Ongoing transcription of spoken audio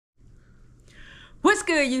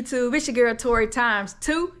good, YouTube? It's your girl Tori Times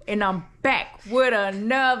 2, and I'm back with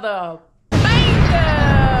another banger.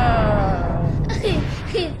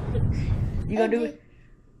 You gonna do it?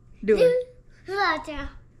 Do it.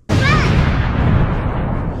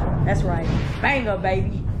 That's right, banger,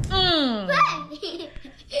 baby.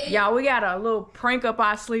 Y'all, we got a little prank up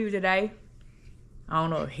our sleeve today. I don't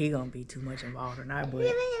know if he gonna be too much involved or not,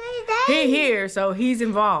 but he here, so he's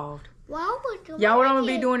involved. Y'all, what I'm gonna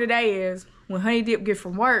be doing today is when Honey Dip get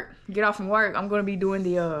off from work, I'm gonna be doing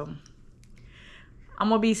the I'm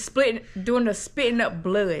gonna be doing the spitting up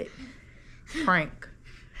blood prank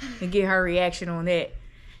and get her reaction on that.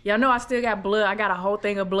 Y'all know I still got blood. I got a whole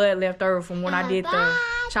thing of blood left over from when I did the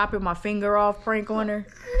chopping my finger off prank on her.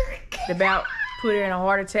 About put her in a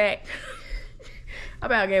heart attack. I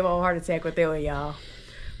about gave her a heart attack with that one, y'all.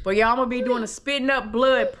 But y'all, I'm gonna be doing a spitting up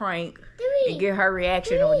blood prank and get her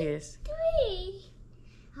reaction on this.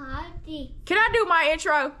 Can I do my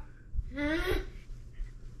intro?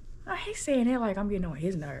 Oh, he's saying that like I'm getting on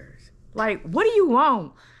his nerves. Like, what do you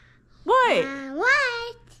want? What?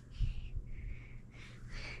 What?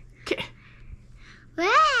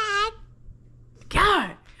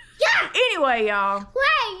 God. Yeah. Anyway, y'all.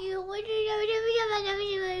 Wait.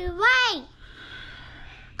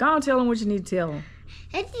 Go on, tell him what you need to tell him.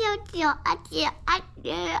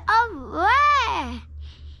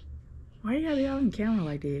 Why you gotta be on camera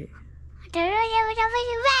like that?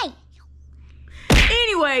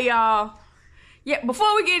 Anyway, y'all. Yeah,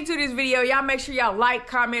 before we get into this video, y'all make sure y'all like,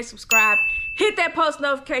 comment, subscribe. Hit that post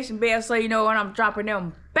notification bell so you know when I'm dropping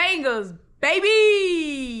them bangers,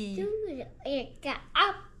 baby.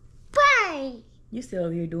 You still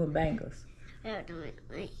over here doing bangers.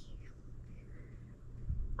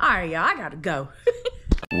 Alright, y'all, I gotta go.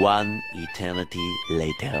 One eternity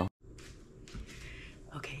later.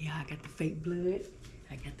 Okay, y'all, I got the fake blood.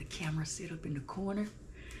 I got the camera set up in the corner.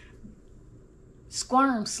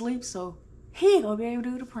 Squirm sleep, so he ain't gonna be able to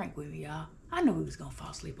do the prank with me, y'all. I knew he was gonna fall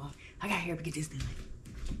asleep on me. I gotta hurry up and get this done.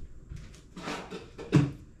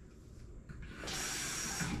 I'm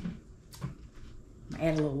gonna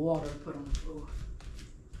add a little water and put on the floor.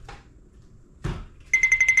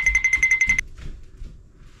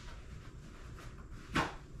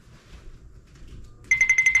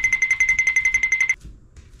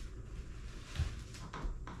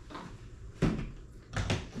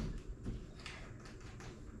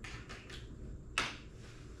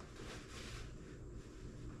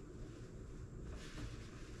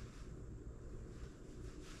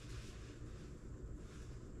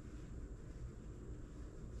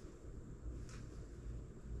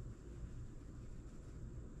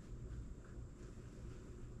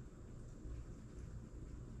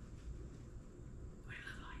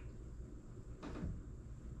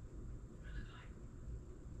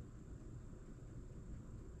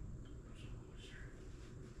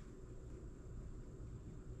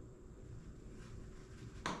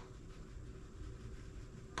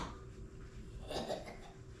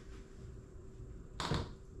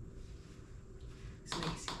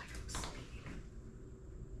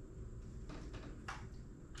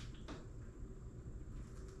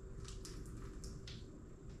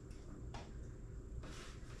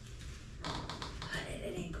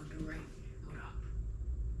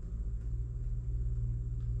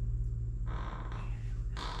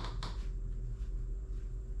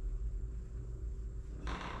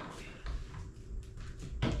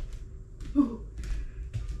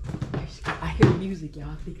 I hear music, y'all.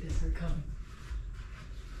 I think that's her coming.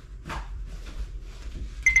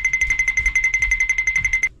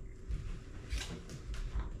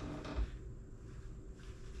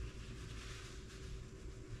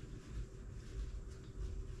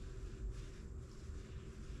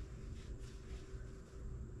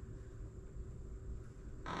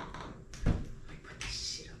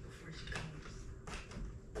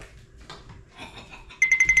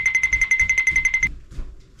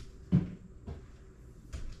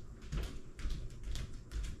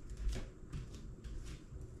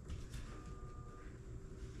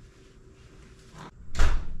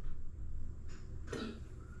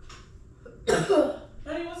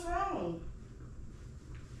 Honey, what's wrong?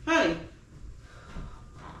 Honey,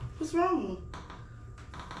 what's wrong?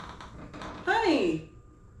 Honey,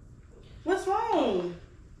 what's wrong?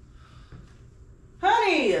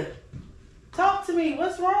 Honey, talk to me.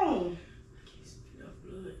 What's wrong? I keep spitting up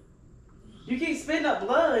blood. You keep spitting up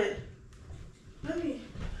blood. Honey,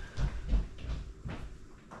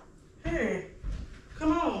 here,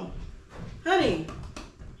 come on, honey.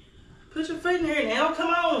 Put your foot in here now. Come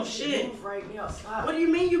on, shit. Move right now. Stop. What do you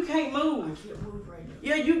mean you can't move? I can't move right now.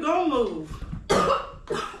 Yeah, you gonna move.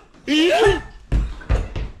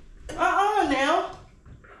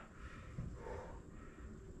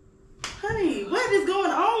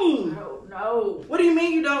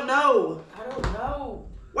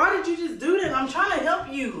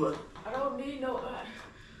 need nobody.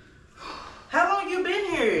 How long you been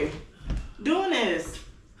here doing this?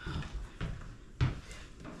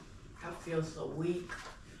 I feel so weak.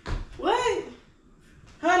 What?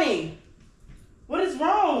 Honey, what is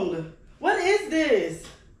wrong? What is this?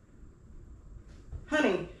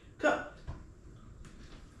 Honey, come.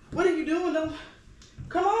 What are you doing? Don't,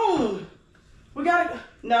 come on. We gotta,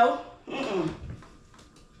 no.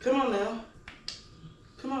 Come on now.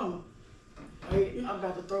 Come on. Wait, I'm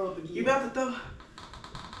about to throw up again. You about to throw?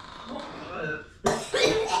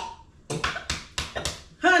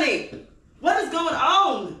 Honey, what is going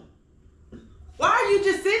on? Why are you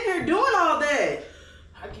just sitting here doing all that?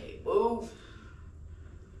 I can't move.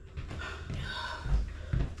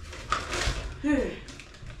 Here.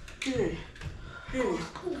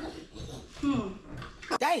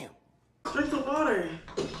 Damn. Drink some water.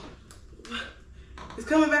 It's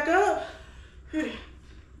coming back up. Here.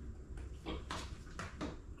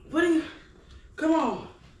 What are you? Come on.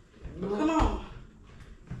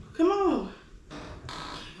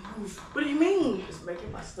 What do you mean? It's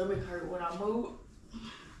making my stomach hurt when I move.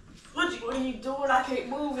 What What are you doing? I can't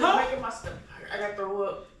move. It's Huh? making my stomach hurt. I gotta throw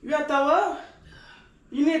up. You gotta throw up?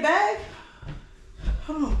 You need a bag?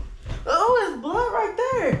 Hold on. Oh, it's blood right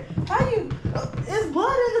there. How you? It's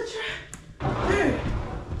blood in the trash.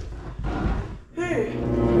 Here,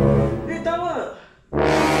 throw up.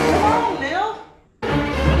 Come on, Nell.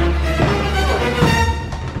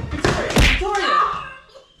 Victoria.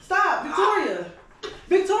 Stop,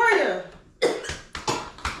 Victoria.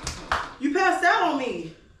 You passed out on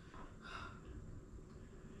me.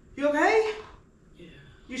 You okay? Yeah.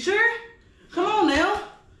 You sure? Come on now.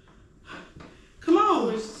 Come on.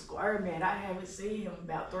 Where's the squire man? I haven't seen him in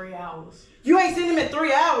about 3 hours. You ain't seen him in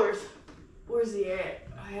 3 hours. Where's he at?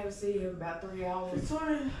 I haven't seen him in about 3 hours.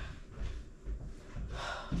 Victoria.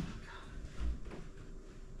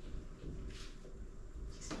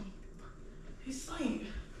 He's asleep.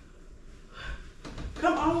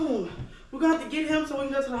 Come on. We're gonna have to get him so we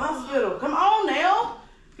can go to the hospital. Come on now.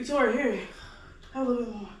 Victoria, here. Have a little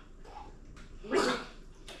bit more.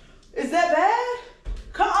 Is that bad?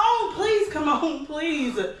 Come on, please. Come on,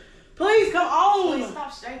 please. Please, come on. Please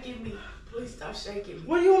stop shaking me. Please stop shaking me.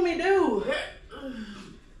 What do you want me to do?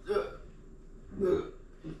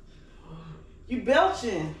 You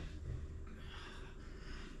belching.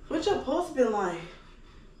 What's your pulse been like?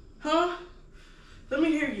 Huh? Let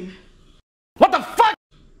me hear you. What the fuck?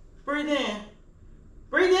 Breathe in.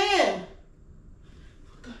 Breathe in.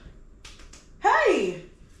 Hey!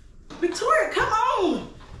 Victoria, come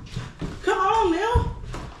on. Come on, Neil.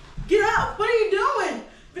 Get up. What are you doing?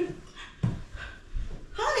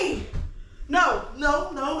 Honey. No.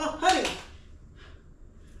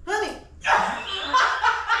 Honey.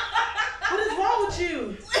 What is wrong with you?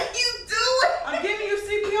 What are you doing? I'm giving you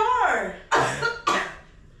CPR.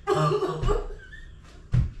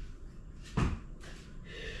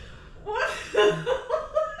 What?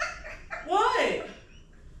 What?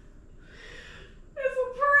 It's a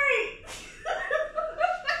prank.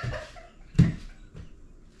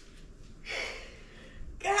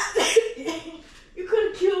 God, you could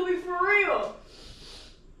have killed me for real.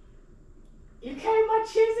 You came my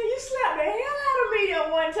chest and you slapped the hell out of me that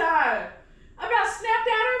one time. I got snapped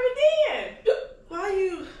out of it then. Why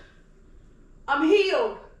you? I'm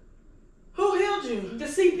healed. Who healed you? The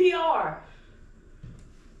CPR.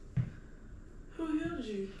 Who healed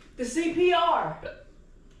you? The CPR.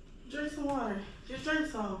 Drink some water. Just drink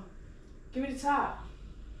some. Give me the top.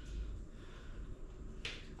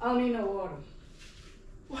 I don't need no water.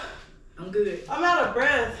 I'm good. I'm out of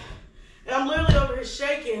breath. And I'm literally over here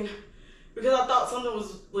shaking because I thought something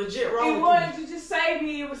was legit wrong It with was. You just saved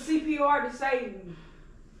me. It was CPR to save me.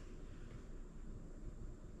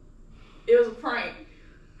 It was a prank.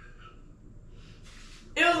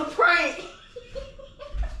 It was a prank.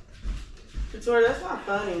 Victoria, that's not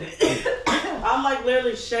funny. I'm like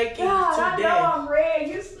literally shaking God, to I know death. I'm red.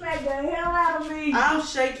 You smacked the hell out of me. I'm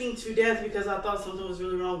shaking to death because I thought something was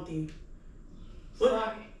really wrong with you.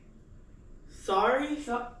 What? Sorry.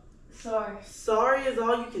 Sorry? Sorry. Sorry is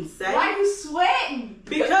all you can say? Why you sweating?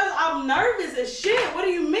 Because I'm nervous as shit. What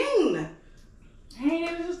do you mean? Hey,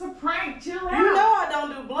 it was just a prank. Chill out. You know I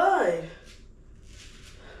don't do blood.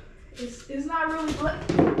 It's not really blood.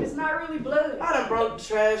 It's not really blood. I done broke the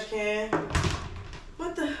trash can.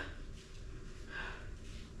 What the?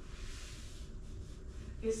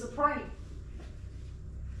 It's a prank.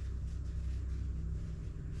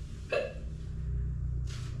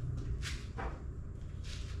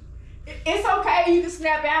 It's okay. You can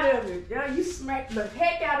snap out of it. Yeah, you smacked the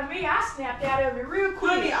heck out of me. I snapped out of it real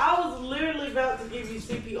quick. Honey, I was literally about to give you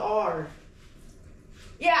CPR.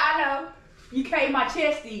 Yeah, I know. You caved my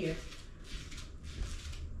chest in.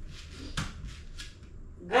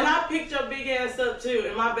 And I picked your big ass up too,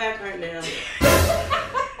 and my back hurt now.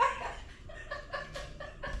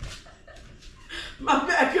 My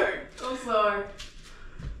back hurt. I'm sorry.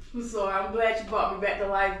 I'm sorry. I'm glad you brought me back to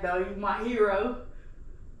life, though. You my hero.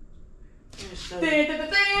 Quit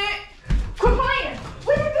playing.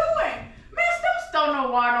 What are you doing? Man, don't throw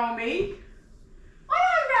no water on me. Why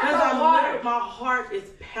you got no water? My heart is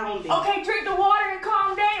pounding. Okay, drink the water and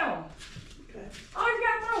calm down. Okay. Oh, you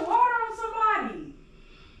gotta throw water on somebody.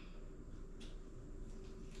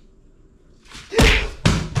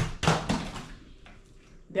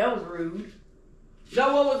 That was rude.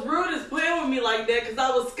 No, what was rude is playing with me like that because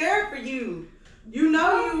I was scared for you. You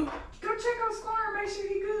know you. Go check on Scar and make sure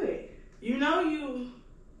he good. You know you.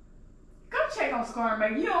 Go check on Scar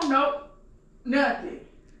and make. You don't know nothing.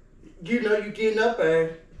 You know you getting up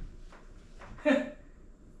there. I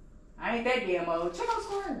ain't that damn old. Check on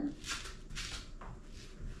Scar.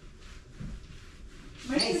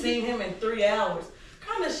 I ain't seen him in 3 hours.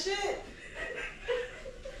 Kind of shit.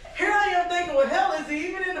 Here I am thinking, what hell is he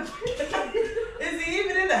even in the? Is he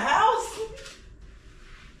even in the house?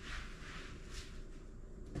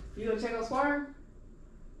 You gonna check on Squire?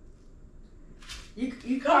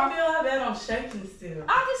 You come feel how bad I'm shaking still.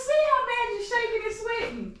 I can see how bad you're shaking and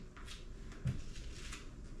sweating.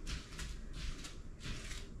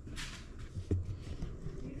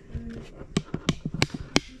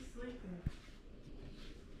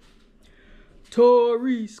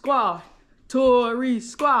 Tory squad. Tory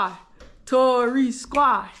squad. Tory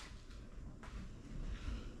squad.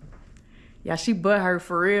 Yeah, she butt hurt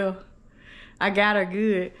for real. I got her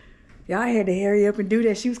good. Y'all had to hurry up and do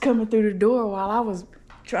that. She was coming through the door while I was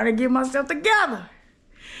trying to get myself together.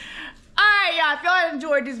 Alright, y'all. If y'all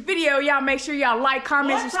enjoyed this video, y'all make sure y'all like,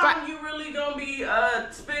 comment, subscribe. What time you really gonna be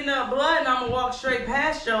spitting up blood and I'm gonna walk straight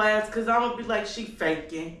past your ass because I'm gonna be like, she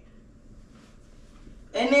faking.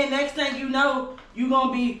 And then next thing you know, you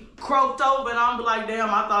gonna be croaked over and I'm gonna be like, damn,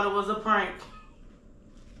 I thought it was a prank.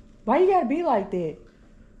 Why you gotta be like that?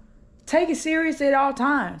 Take it serious at all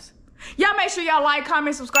times. Y'all make sure y'all like,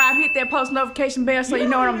 comment, subscribe, hit that post notification bell so you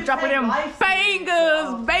know when I'm dropping them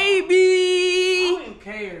bangers, baby. I don't even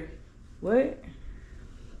care. What?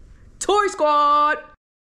 Tory Squad.